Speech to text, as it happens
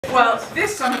Well,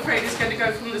 this, I'm afraid, is going to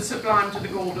go from the sublime to the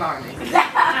gall-blimey.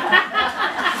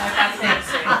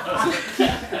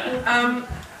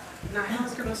 Now,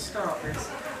 how's going to start this?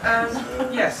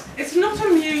 Yes, it's not a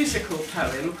musical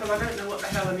poem, because I don't know what the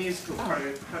hell a musical poem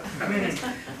is,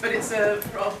 but it's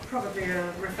probably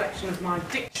a reflection of my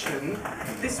diction.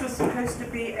 This was supposed to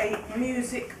be a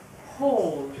music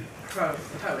hall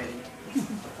poem,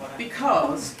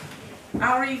 because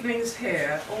our evenings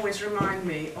here always remind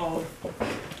me of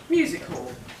music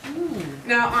hall.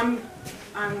 Now, I'm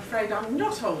afraid I'm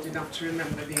not old enough to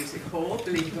remember music hall,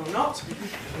 believe it or not,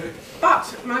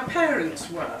 but my parents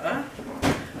were,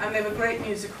 and they were great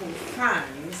music hall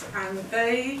fans, and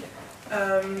they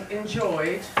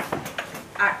enjoyed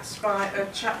acts by a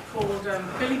chap called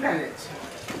Billy Bennett,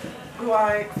 who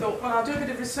I thought, well, I'll do a bit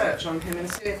of research on him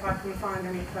and see if I can find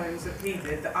any poems that he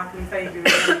did that I can vaguely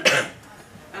remember,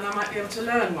 and I might be able to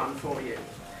learn one for you.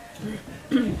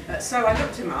 So I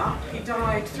looked him up. He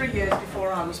died 3 years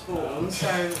before I was born, so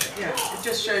yeah, it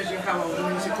just shows you how old the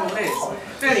music hall is.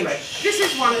 But anyway, this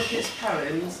is one of his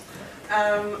poems,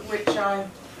 which I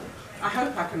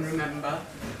hope I can remember,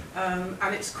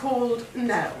 and it's called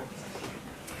Nell.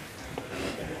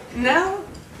 Nell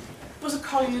was a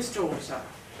collier's daughter,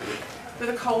 with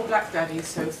a coal black daddy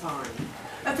so fine.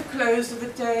 At the close of the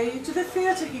day, to the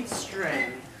theatre he'd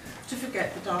stray, to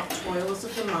forget the dark toils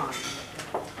of the mine.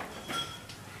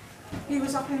 He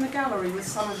was up in the gallery with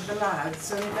some of the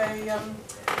lads, and they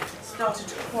started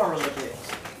to quarrel a bit.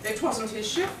 It wasn't his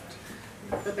shift,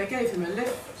 but they gave him a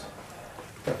lift,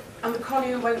 and the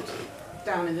collier went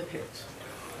down in the pit.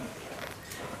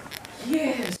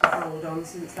 Years rolled on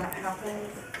since that happened.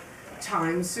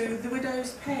 Time soothed the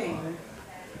widow's pain.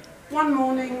 One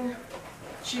morning,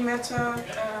 she met a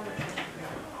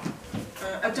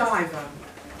diver,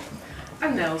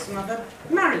 and Nell's mother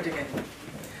married again.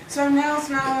 So Nell's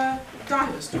now a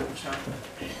diver's daughter.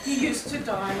 He used to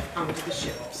dive under the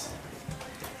ships.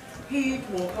 He'd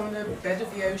walk on the bed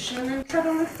of the ocean and tread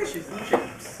on the fishes and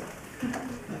chips.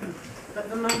 But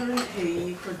the mother and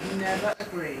he could never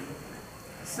agree.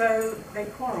 So they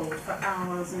quarrelled for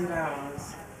hours and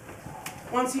hours.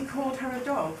 Once he called her a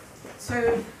dog,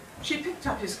 so she picked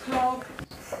up his clog,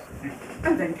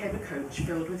 and then came a coach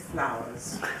filled with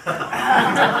flowers.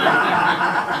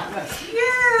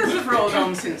 Years have rolled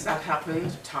on since that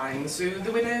happened. Time soothed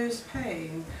the widow's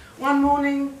pain. One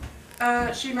morning,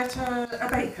 she met a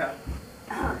baker,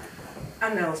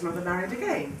 and Nell's mother married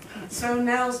again. So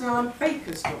Nell's now a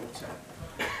baker's daughter.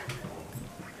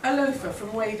 A loafer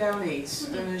from way down east,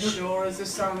 and as sure as the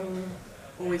sun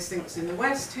always thinks in the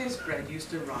west, his bread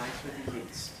used to rise with the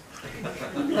yeast.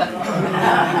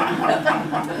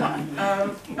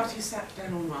 But he sat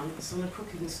down once on a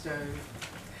cooking stove,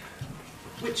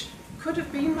 which could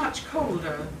have been much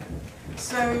colder,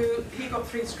 so he got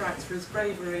 3 stripes for his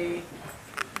bravery,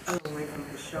 a long way from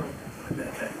his shoulder.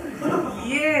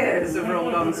 Years have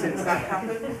rolled on since that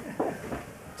happened.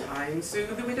 Time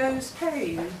soothed the widow's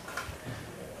pain.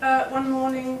 One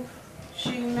morning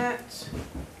she met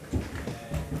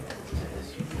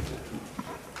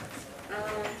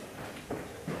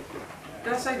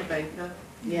did I say the baker?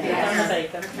 Yeah. The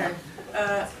baker. Okay.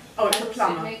 Oh, it's a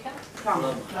plumber. A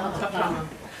plumber.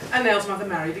 And Nell's mother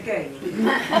married again.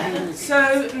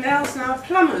 So Nell's now a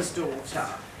plumber's daughter.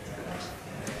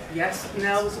 Yes,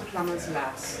 Nell was a plumber's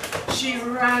lass. She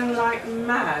ran like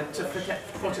mad to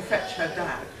fetch her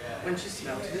dad when she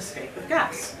smelt an escape of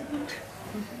gas.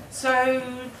 So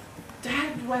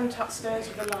Dad went upstairs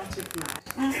with a lighted match,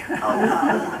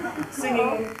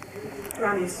 singing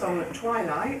Granny's song at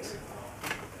twilight.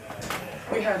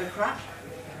 We heard a crack,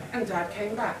 and Dad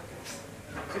came back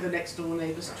to the next door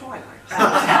neighbour's twilight.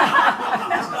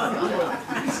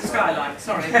 Skylight,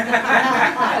 sorry.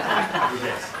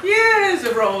 Years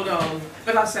have rolled on,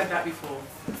 but I've said that before.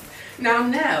 Now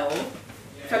Nell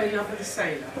fell in love with a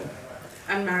sailor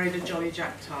and married a jolly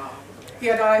Jack tar. He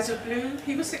had eyes of blue,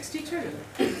 he was 62.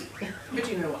 But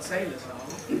you know what sailors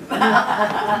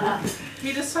are. He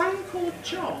had a son called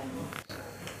John,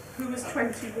 who was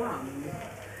 21.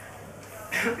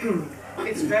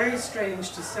 It's very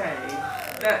strange to say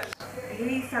that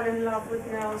he fell in love with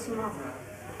Nell's mother.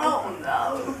 Oh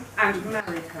no! And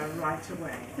married her right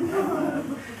away.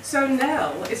 So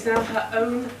Nell is now her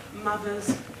own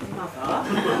mother's mother.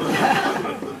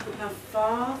 Her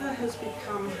father has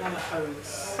become her own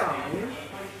son.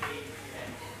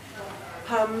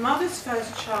 Her mother's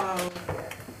first child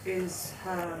is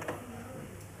her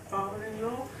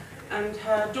father-in-law, and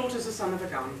her daughter's the son of a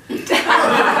gun.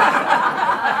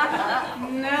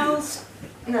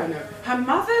 Her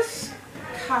mother's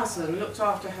cousin looked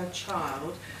after her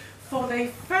child For they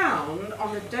found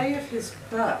on the day of his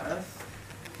birth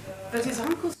that his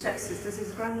uncle's stepsister's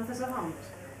his grandmother's aunt.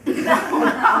 And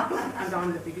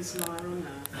I'm the biggest liar on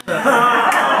earth.